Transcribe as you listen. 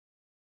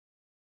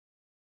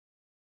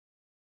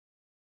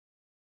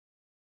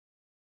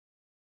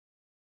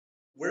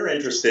We're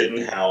interested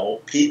in how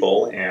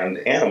people and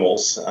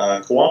animals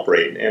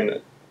cooperate,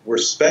 and we're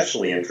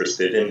especially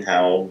interested in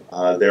how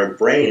their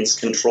brains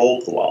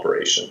control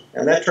cooperation.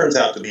 And that turns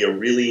out to be a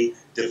really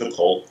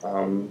difficult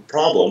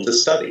problem to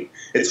study.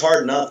 It's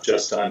hard enough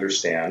just to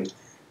understand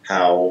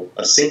how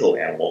a single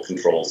animal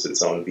controls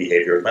its own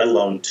behavior, let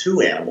alone two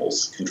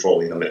animals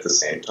controlling them at the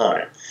same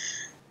time.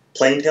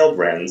 Plain-tailed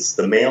wrens,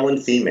 the male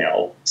and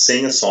female,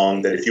 sing a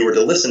song that if you were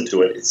to listen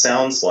to it, it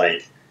sounds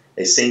like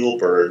a single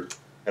bird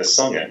has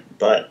sung it,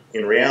 but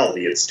in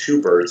reality it's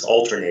two birds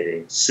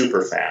alternating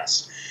super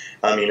fast.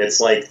 I mean, it's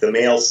like the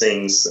male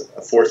sings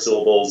four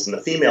syllables and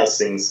the female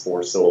sings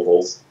four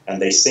syllables, and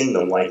they sing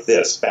them like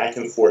this, back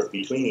and forth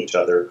between each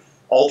other,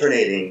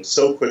 alternating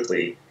so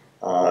quickly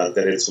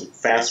that it's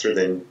faster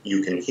than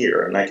you can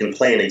hear. And I can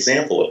play an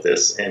example of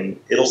this, and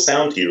it'll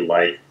sound to you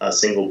like a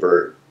single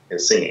bird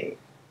is singing.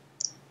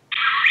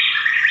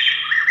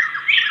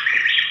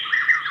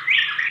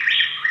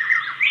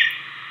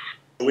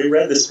 We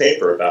read this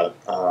paper about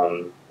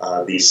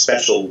these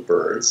special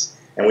birds,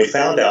 and we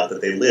found out that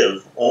they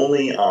live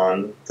only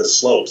on the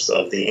slopes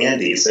of the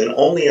Andes and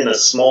only in a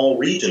small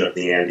region of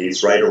the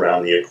Andes right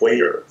around the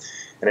equator.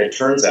 And it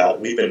turns out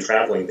we've been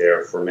traveling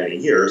there for many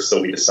years,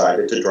 so we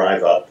decided to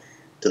drive up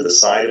to the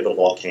side of a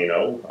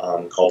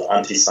volcano called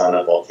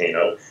Antisana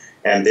volcano,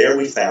 and there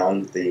we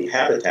found the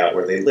habitat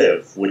where they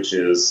live, which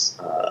is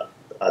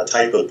a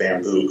type of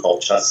bamboo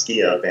called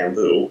chasquilla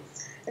bamboo.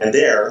 And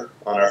there,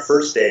 on our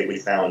first day, we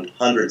found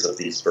hundreds of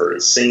these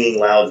birds singing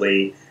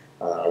loudly,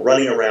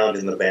 running around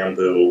in the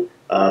bamboo,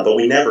 but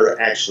we never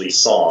actually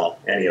saw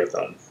any of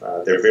them.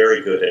 They're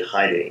very good at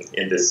hiding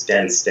in this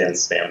dense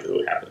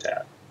bamboo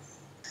habitat.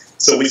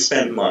 So we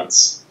spent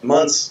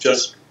months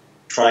just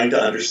trying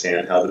to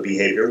understand how the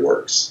behavior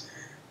works.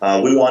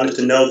 We wanted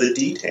to know the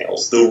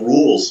details, the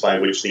rules by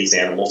which these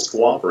animals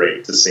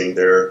cooperate to sing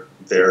their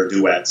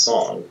duet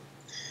song.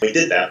 We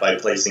did that by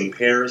placing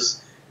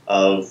pairs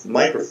of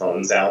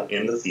microphones out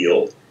in the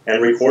field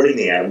and recording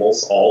the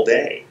animals all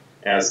day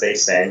as they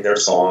sang their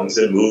songs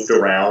and moved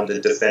around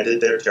and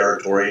defended their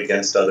territory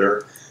against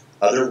other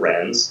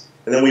wrens.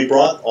 And then we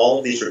brought all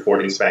of these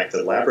recordings back to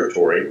the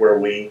laboratory where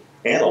we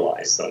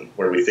analyzed them,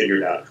 where we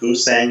figured out who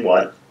sang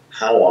what,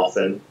 how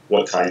often,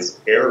 what kinds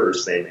of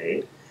errors they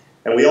made.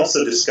 And we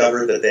also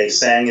discovered that they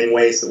sang in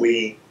ways that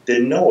we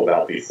didn't know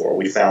about before.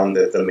 We found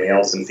that the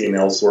males and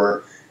females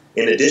were,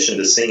 in addition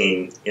to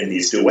singing in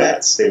these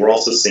duets, they were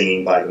also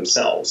singing by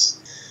themselves.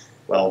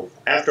 Well,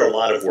 after a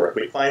lot of work,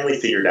 we finally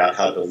figured out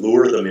how to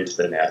lure them into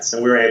the nets,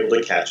 and we were able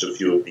to catch a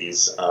few of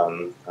these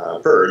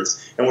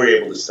birds, and we were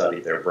able to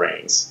study their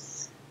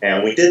brains.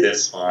 And we did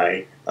this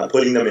by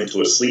putting them into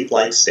a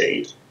sleep-like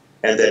state,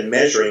 and then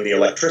measuring the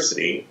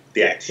electricity,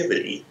 the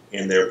activity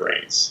in their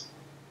brains.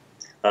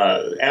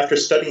 After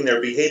studying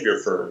their behavior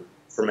for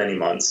many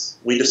months,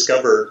 we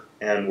discovered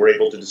and were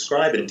able to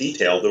describe in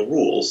detail the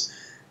rules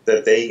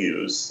that they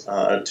use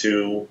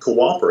to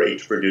cooperate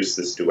to produce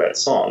this duet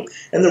song.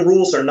 And the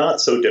rules are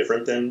not so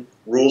different than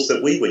rules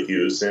that we would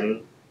use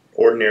in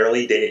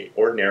ordinary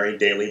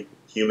daily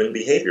human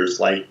behaviors,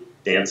 like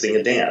dancing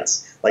a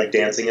dance, like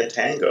dancing a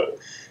tango.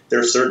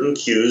 There are certain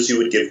cues you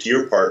would give to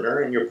your partner,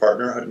 and your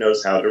partner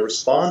knows how to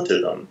respond to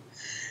them.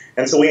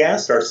 And so we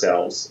asked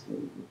ourselves,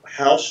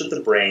 how should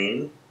the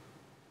brain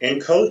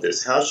encode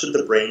this? How should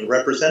the brain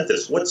represent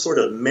this? What sort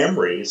of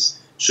memories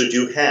should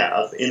you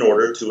have in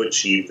order to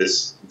achieve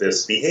this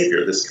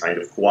behavior, this kind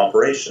of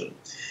cooperation?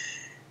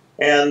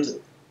 And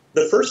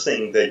the first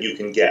thing that you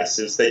can guess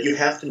is that you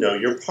have to know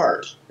your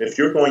part. If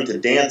you're going to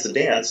dance a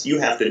dance, you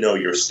have to know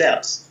your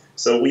steps.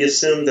 So we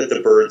assumed that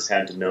the birds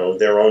had to know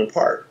their own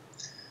part.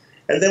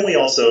 And then we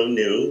also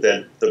knew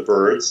that the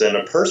birds and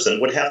a person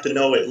would have to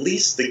know at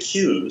least the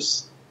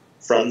cues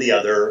from the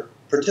other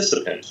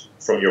participant,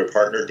 from your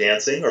partner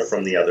dancing or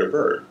from the other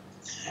bird.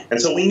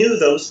 And so we knew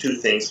those two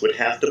things would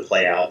have to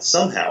play out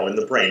somehow in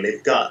the brain.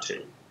 They've got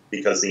to,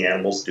 because the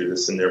animals do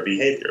this in their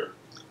behavior.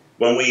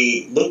 When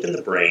we looked in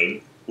the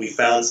brain, we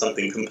found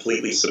something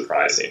completely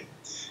surprising.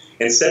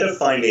 Instead of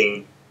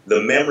finding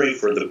the memory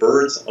for the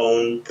bird's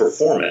own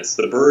performance,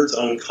 the bird's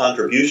own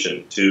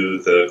contribution to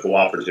the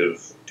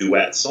cooperative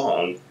duet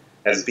song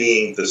as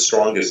being the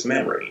strongest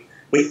memory,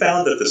 we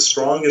found that the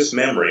strongest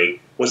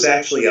memory was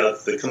actually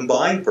of the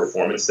combined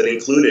performance that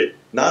included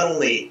not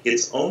only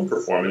its own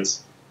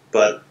performance,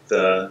 but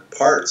the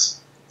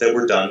parts that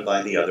were done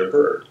by the other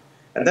bird.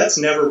 And that's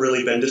never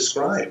really been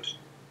described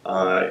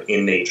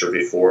in nature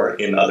before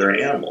in other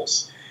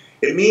animals.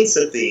 It means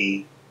that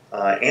the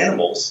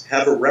animals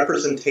have a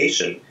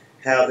representation,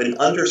 have an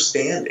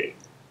understanding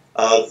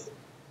of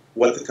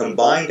what the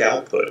combined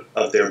output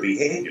of their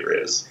behavior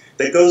is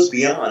that goes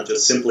beyond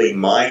just simply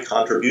my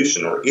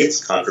contribution or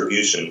its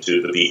contribution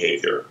to the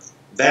behavior.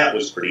 That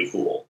was pretty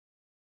cool.